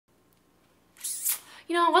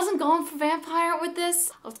You know, I wasn't going for vampire with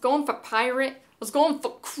this. I was going for pirate. I was going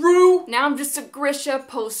for crew. Now I'm just a Grisha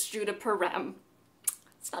post-Judah-Parem.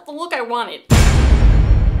 It's not the look I wanted.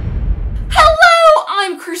 Hello,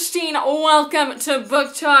 I'm Christine. Welcome to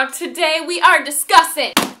Book Talk. Today we are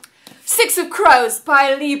discussing Six of Crows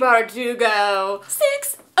by Leigh Bardugo.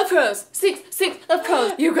 Six of Crows. Six of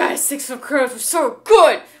Crows. You guys, Six of Crows was so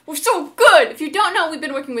good. We're so good. If you don't know, we've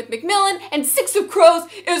been working with Macmillan, and Six of Crows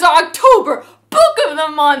is October book of the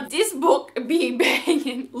month. This book be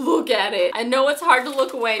banging. Look at it. I know it's hard to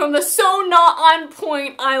look away from the so not on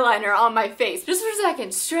point eyeliner on my face. Just for a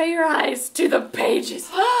second, stray your eyes to the pages.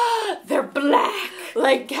 They're black,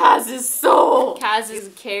 like Kaz's soul. Kaz is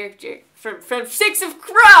a character from Six of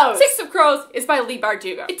Crows. Six of Crows is by Leigh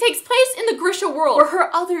Bardugo. It takes place in the Grisha world, where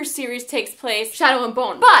her other series takes place, Shadow and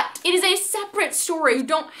Bone. But it is a separate story. You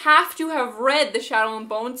don't have to have read the Shadow and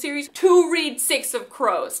Bone series to read Six of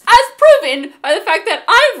Crows. As proven by the fact that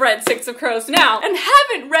I've read Six of Crows now and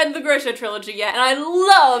haven't read the Grisha trilogy yet, and I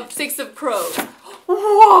love Six of Crows.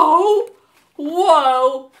 Whoa!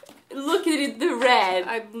 Whoa! Look at it, the red.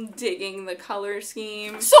 I'm digging the color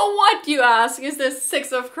scheme. So what, you ask, is this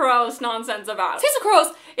Six of Crows nonsense about? Six of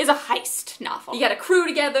Crows is a heist novel. You get a crew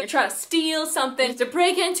together, you're trying to steal something, to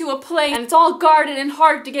break into a place, and it's all guarded and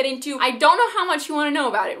hard to get into. I don't know how much you want to know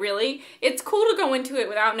about it, really. It's cool to go into it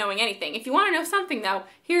without knowing anything. If you want to know something, though,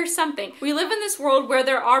 here's something. We live in this world where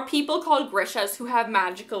there are people called Grishas who have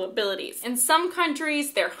magical abilities. In some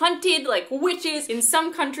countries, they're hunted like witches. In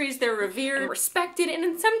some countries, they're revered and respected. And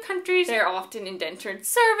in some countries, they're often indentured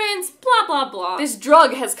servants, blah, blah, blah. This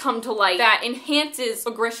drug has come to light that enhances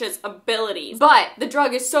a Grisha's abilities. But the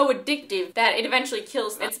drug is so addictive that it eventually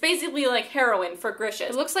kills them. It's basically like heroin for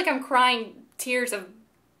Grishas. It looks like I'm crying tears of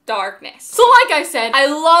darkness. So like I said, I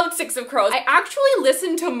loved Six of Crows. I actually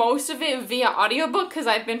listened to most of it via audiobook because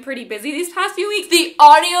I've been pretty busy these past few weeks. The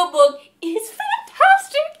audiobook is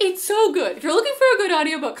fantastic. It's so good. If you're looking for a good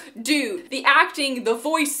audiobook, dude, the acting, the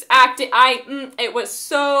voice acting, it was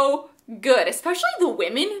so good, especially the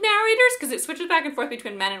women narrators, because it switches back and forth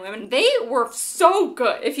between men and women. They were so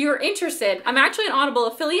good. If you're interested, I'm actually an Audible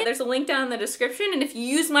affiliate. There's a link down in the description, and if you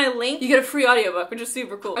use my link, you get a free audiobook, which is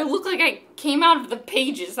super cool. I look like I came out of the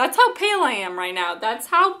pages. That's how pale I am right now. That's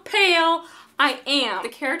how pale I am. The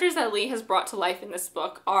characters that Leigh has brought to life in this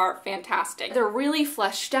book are fantastic. They're really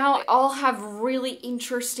fleshed out. They all have really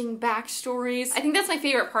interesting backstories. I think that's my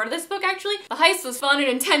favorite part of this book, actually. The heist was fun and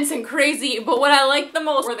intense and crazy, but what I liked the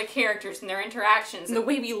most were the characters and their interactions and the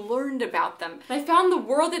way we learned about them. And I found the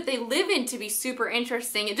world that they live in to be super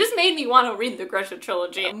interesting. It just made me want to read the Grisha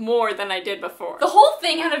trilogy more than I did before. The whole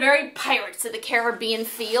thing had a very Pirates of the Caribbean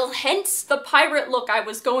feel, hence the pirate look I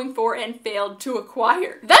was going for and failed to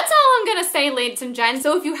acquire. That's all I'm gonna say, ladies and gents.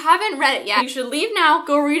 So if you haven't read it yet, you should leave now,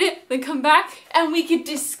 go read it, then come back, and we can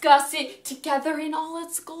discuss it together in all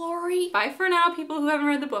its glory. Bye for now, people who haven't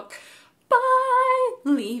read the book. Bye!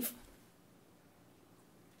 Leave.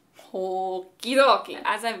 Okie dokie.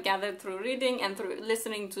 As I've gathered through reading and through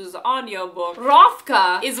listening to the audiobook,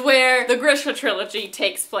 Rovka is where the Grisha trilogy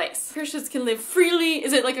takes place. Grishas can live freely.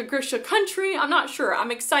 Is it like a Grisha country? I'm not sure. I'm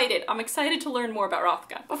excited. I'm excited to learn more about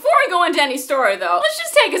Rovka. Before I go into any story though, let's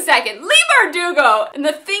just take a second. Leigh Bardugo and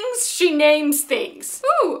the things she names things.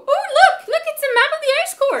 Ooh, look, it's a map of the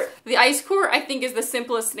ice court. The ice court, I think, is the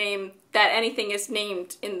simplest name that anything is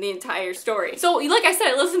named in the entire story. So, like I said,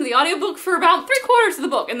 I listened to the audiobook for about 3/4 of the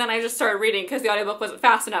book, and then I just started reading because the audiobook wasn't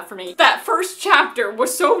fast enough for me. That first chapter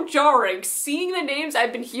was so jarring, seeing the names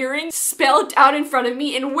I've been hearing spelled out in front of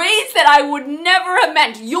me in ways that I would never have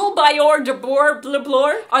meant. Yulbayor Debor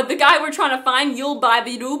Blablor, or the guy we're trying to find,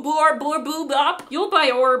 Yulbabidubor Borbubop,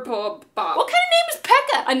 Yulbayor Bob. What kind of name is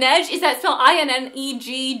Pekka? Anej, is that spelled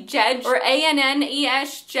I-N-N-E-G, Jedge, or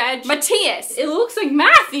A-N-N-E-S, Jedge? Matthias, it looks like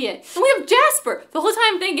Matthias. And we have Jasper. The whole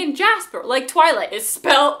time I'm thinking Jasper, like Twilight, is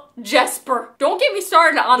spelled Jesper. Don't get me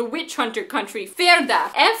started on the witch hunter country,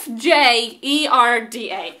 Ferda, F-J-E-R-D-A.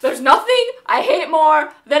 There's nothing I hate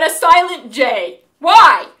more than a silent J.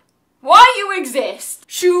 Why? Why you exist?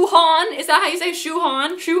 Shuhan, is that how you say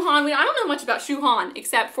Shuhan? Shuhan, I don't know much about Shuhan,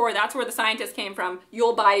 except for that's where the scientist came from,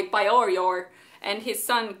 Yulbayor, and his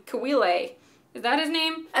son Kawile. Is that his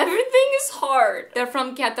name? Everything is hard. They're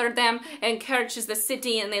from Ketterdam, and Kerch is the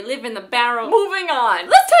city, and they live in the barrow. Moving on.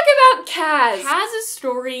 Let's talk about Kaz. Kaz's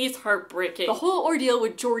story is heartbreaking. The whole ordeal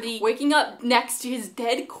with Geordie waking up next to his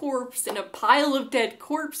dead corpse in a pile of dead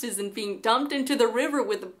corpses and being dumped into the river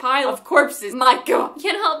with a pile of corpses. My God. You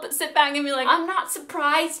can't help but sit back and be like, I'm not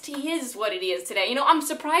surprised he is what it is today. You know, I'm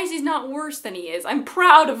surprised he's not worse than he is. I'm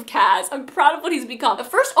proud of Kaz. I'm proud of what he's become. The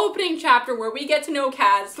first opening chapter where we get to know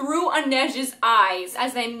Kaz through Anej's eyes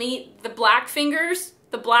as they meet the Black Fingers.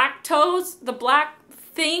 the black toes, the black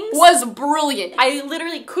things, was brilliant. I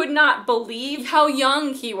literally could not believe how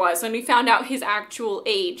young he was when we found out his actual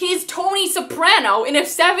age. He's Tony Soprano in a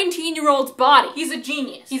 17-year-old's body. He's a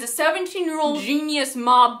genius. He's a 17-year-old genius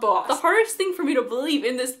mob boss. The hardest thing for me to believe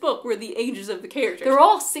in this book were the ages of the characters. They're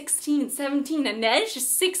all 16 and 17. Inej is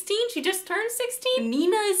 16. She just turned 16.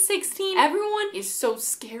 Nina is 16. Everyone is so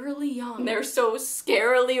scarily young. They're so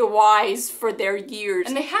scarily wise for their years.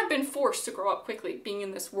 And they have been forced to grow up quickly, being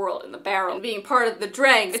in this world, in the barrel, and being part of the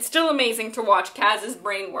It's still amazing to watch Kaz's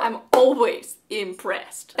brain work. I'm always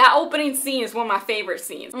impressed. That opening scene is one of my favorite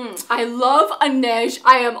scenes. I love Inej.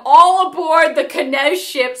 I am all aboard the Inej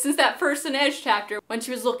ship since that first Inej chapter when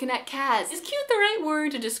she was looking at Kaz. Is cute the right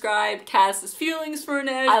word to describe Kaz's feelings for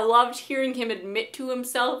Inej? I loved hearing him admit to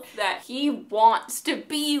himself that he wants to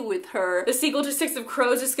be with her. The sequel to Six of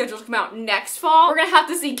Crows is scheduled to come out next fall. We're gonna have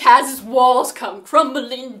to see Kaz's walls come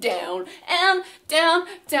crumbling down and down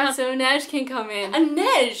so Inej can come in.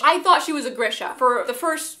 Inej, I thought she was a Grisha for the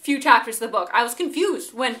first few chapters of the book. I was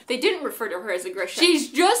confused when they didn't refer to her as a Grisha.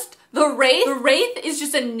 She's just the Wraith. The Wraith is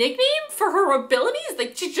just a nickname for her abilities.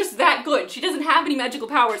 Like, she's just that good. She doesn't have any magical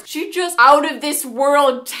powers. She's just out of this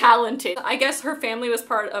world talented. I guess her family was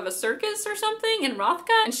part of a circus or something in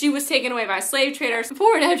Rothka, and she was taken away by slave traders.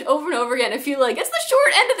 Poor Inej, over and over again, I feel like it's the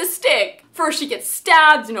short end of the stick. First she gets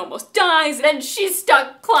stabbed and almost dies, then she's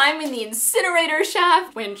stuck climbing the incinerator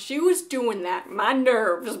shaft. When she was doing that, my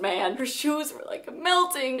nerves, man, her shoes were like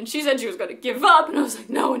melting, and she said she was gonna give up, and I was like,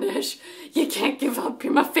 no, Inej, you can't give up,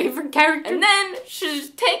 you're my favorite character. And then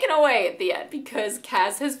she's taken away at the end because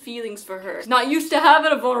Kaz has feelings for her. He's not used to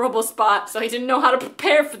having a vulnerable spot, so he didn't know how to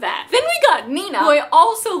prepare for that. Then we got Nina, who I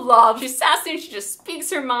also love. She's sassy, she just speaks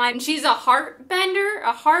her mind, and she's a heart bender,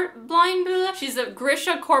 a heart blinder. She's a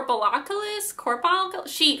Grisha Corpalacalist.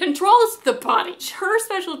 She controls the body. Her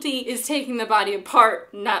specialty is taking the body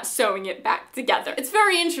apart, not sewing it back together. It's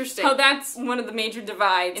very interesting how that's one of the major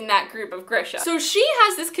divides in that group of Grisha. So she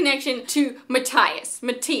has this connection to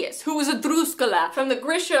Matthias, who was a Druskala from the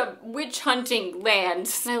Grisha witch hunting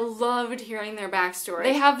land. And I loved hearing their backstory.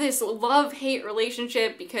 They have this love-hate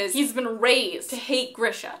relationship because he's been raised to hate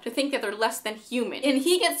Grisha, to think that they're less than human. And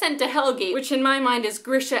he gets sent to Hellgate, which in my mind is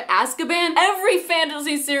Grisha Azkaban. Every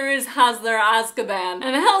fantasy series has their Azkaban,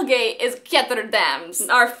 and Hellgate is Ketterdams.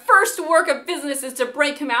 Our first work of business is to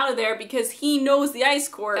break him out of there because he knows the ice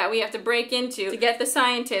court that we have to break into to get the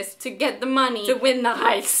scientists, to get the money, to win the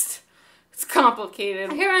heist. It's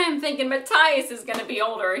complicated. Here I am thinking Matthias is gonna be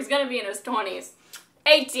older. He's gonna be in his 20s.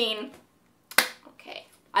 18.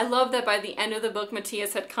 I love that by the end of the book,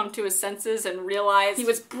 Matthias had come to his senses and realized he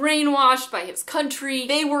was brainwashed by his country.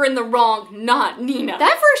 They were in the wrong, not Nina.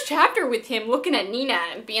 That first chapter with him looking at Nina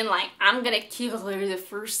and being like, I'm gonna kill her the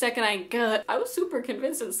first second I get. I was super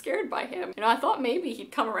convinced and scared by him. You know, I thought maybe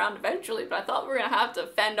he'd come around eventually, but I thought we were gonna have to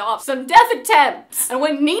fend off some death attempts. And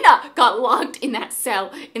when Nina got locked in that cell,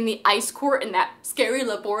 in the ice court, in that scary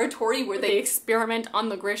laboratory where they experiment on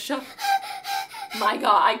the Grisha, my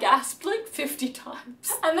god, I gasped like 50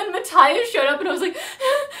 times. And then Matthias showed up and I was like,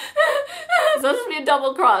 this has to be a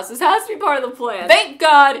double cross. This has to be part of the plan. Thank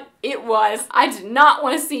God it was. I did not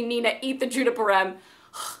want to see Nina eat the Juniperem.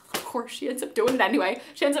 Of course, she ends up doing it anyway.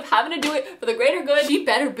 She ends up having to do it for the greater good. She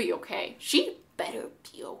better be okay. She better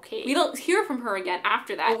be okay. We don't hear from her again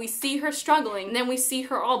after that. But we see her struggling, and then we see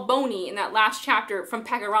her all bony in that last chapter from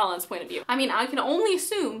Pegaralan's point of view. I mean, I can only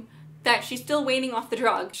assume that she's still waiting off the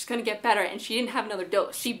drug. She's gonna get better, and she didn't have another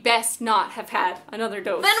dose. She best not have had another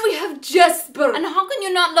dose. Then we have Jesper! And how can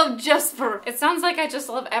you not love Jesper? It sounds like I just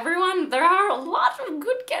love everyone. There are a lot of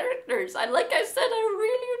good characters. Like I said, I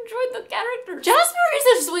really enjoyed the characters. Jasper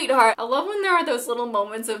is a sweetheart. I love when there are those little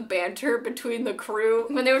moments of banter between the crew.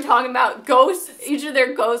 When they were talking about ghosts, each of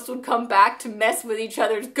their ghosts would come back to mess with each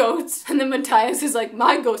other's ghosts. And then Matthias is like,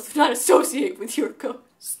 my ghost would not associate with your ghost.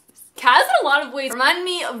 Kaz in a lot of ways remind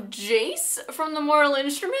me of Jace from the Mortal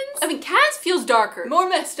Instruments. I mean, Kaz feels darker, more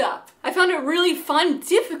messed up. I found it really fun,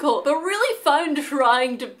 difficult, but really fun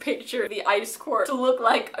trying to picture the ice court to look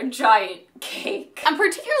like a giant cake. I'm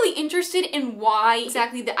particularly interested in why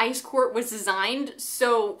exactly the ice court was designed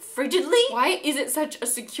so frigidly. Why is it such a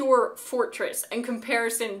secure fortress in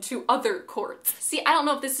comparison to other courts? See, I don't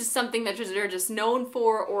know if this is something that they're just known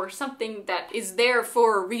for or something that is there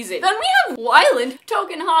for a reason. Then we have Wyland,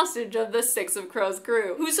 token hostage of the Six of Crows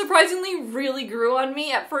crew, who surprisingly really grew on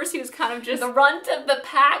me. At first he was kind of just the runt of the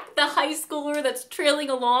pack, the high schooler that's trailing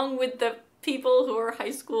along with the people who are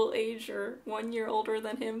high school age or 1 year older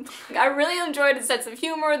than him. I really enjoyed his sense of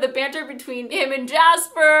humor, the banter between him and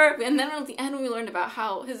Jasper, and then at the end we learned about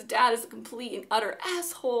how his dad is a complete and utter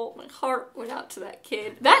asshole. My heart went out to that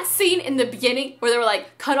kid. That scene in the beginning where they were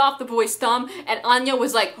like, cut off the boy's thumb, and Anya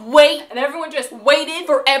was like, wait, and everyone just waited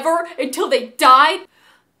forever until they died.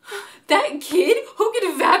 That kid who could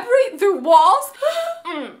evaporate through walls?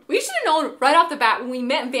 We should have known right off the bat when we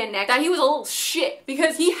met Van Neck that he was a little shit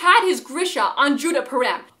because he had his Grisha on Judah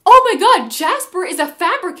Perem. Oh my god, Jasper is a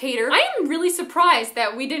fabricator. I am really surprised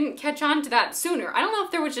that we didn't catch on to that sooner. I don't know if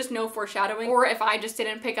there was just no foreshadowing or if I just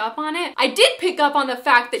didn't pick up on it. I did pick up on the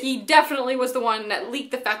fact that he definitely was the one that leaked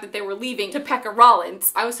the fact that they were leaving to Pekka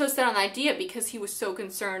Rollins. I was so set on the idea because he was so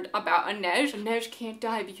concerned about Inej. Inej can't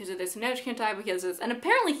die because of this, Inej can't die because of this, and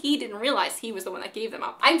apparently he didn't realize he was the one that gave them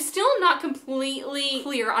up. I'm still not completely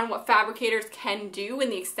clear on what fabricators can do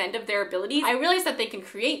and the extent of their abilities. I realize that they can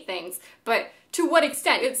create things, but to what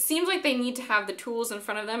extent? It seems like they need to have the tools in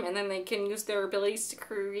front of them and then they can use their abilities to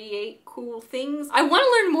create cool things. I want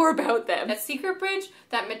to learn more about them. That secret bridge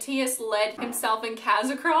that Matthias led himself and Kaz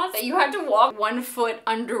across, that you had to walk 1 foot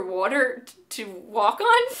underwater to walk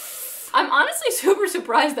on. I'm honestly super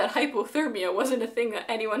surprised that hypothermia wasn't a thing that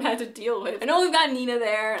anyone had to deal with. I know we've got Nina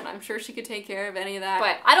there, and I'm sure she could take care of any of that,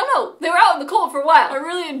 but I don't know. They were out in the cold for a while. I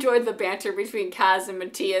really enjoyed the banter between Kaz and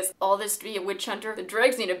Matthias. All this to be a witch hunter? The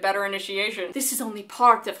dregs need a better initiation. This is only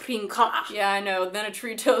part of Hrinkala. Yeah, I know. Then a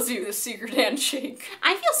tree tells you the secret handshake.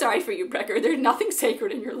 I feel sorry for you, Brecker. There's nothing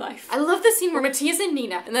sacred in your life. I love the scene where Matthias and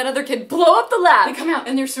Nina and that other kid blow up the lab. They come out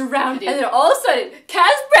and they're surrounded. And then all of a sudden, Kaz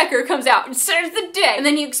Brecker comes out and saves the day. And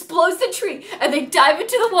then he explodes the tree and they dive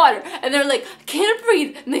into the water and they're like, I can't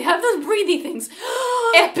breathe, and they have those breathy things.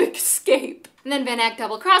 Epic escape. And then Van Eyck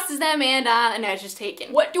double crosses them and Inej is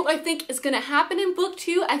taken. What do I think is gonna happen in book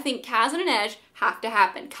 2? I think Kaz and Inej have to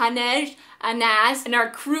happen. Kanej, Anaz, and our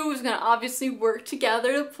crew is gonna obviously work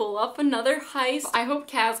together to pull up another heist. I hope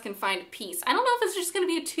Kaz can find peace. I don't know if it's just gonna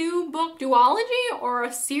be a 2-book duology or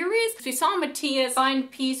a series, because we saw Matthias find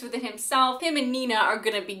peace within himself. Him and Nina are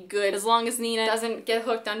gonna be good as long as Nina doesn't get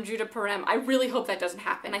hooked on Judah Perem. I really hope that doesn't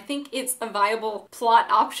happen. I think it's a viable plot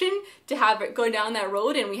option to have it go down that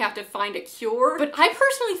road and we have to find a cure. But I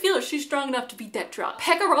personally feel that she's strong enough to beat that drug.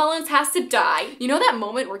 Pekka Rollins has to die. You know that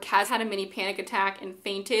moment where Kaz had a mini panic attack and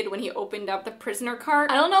fainted when he opened up the prisoner cart?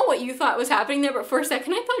 I don't know what you thought was happening there, but for a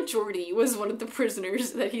second I thought Jordy was one of the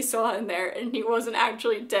prisoners that he saw in there and he wasn't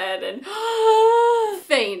actually dead and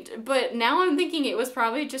faint. But now I'm thinking it was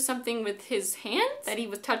probably just something with his hands, that he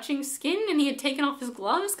was touching skin and he had taken off his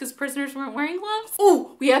gloves because prisoners weren't wearing gloves.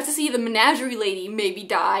 Oh, we have to see the menagerie lady maybe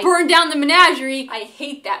die. Burn down the menagerie. I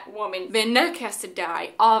hate that woman. Van Neck has to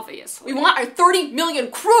die, obviously. We want our 30 million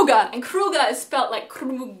Kruga, and Kruga is spelled like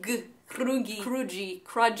Krug. Krugi. Krudgy.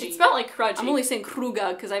 Krudgy. It's spelled like Krudgy. I'm only saying Kruga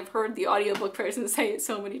because I've heard the audiobook person say it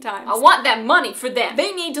so many times. I want that money for them.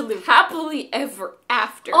 They need to live happily ever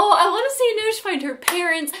after. Oh, I want to see Inej find her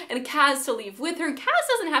parents and Kaz to leave with her. Kaz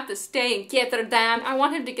doesn't have to stay and get their damn. I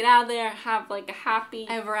want him to get out of there and have like a happy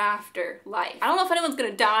ever after life. I don't know if anyone's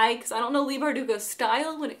gonna die because I don't know Leigh Bardugo's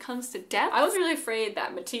style when it comes to death. I was really afraid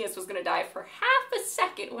that Matthias was gonna die for half a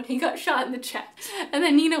second when he got shot in the chest. And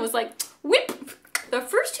then Nina was like, whip! The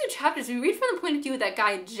first 2 chapters, we read from the point of view of that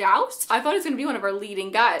guy, Joust. I thought he was going to be one of our leading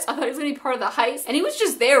guys. I thought he was going to be part of the heist. And he was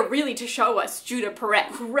just there really to show us Judah Perem.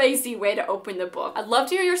 Crazy way to open the book. I'd love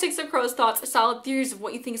to hear your 6 of Crows thoughts, solid theories of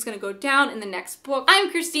what you think is going to go down in the next book. I'm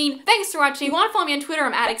Christine. Thanks for watching. If you want to follow me on Twitter,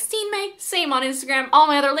 I'm at XTINEMAY. Same on Instagram. All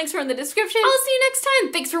my other links are in the description. I'll see you next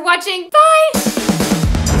time. Thanks for watching. Bye!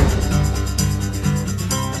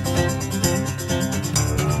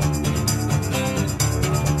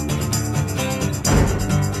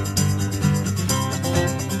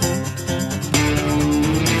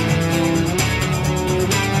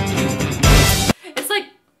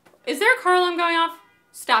 Is there a car alarm going off?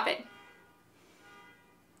 Stop it.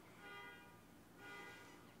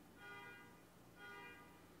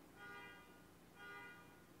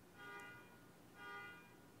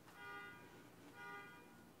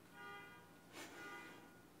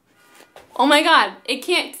 Oh my god, it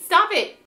can't stop it.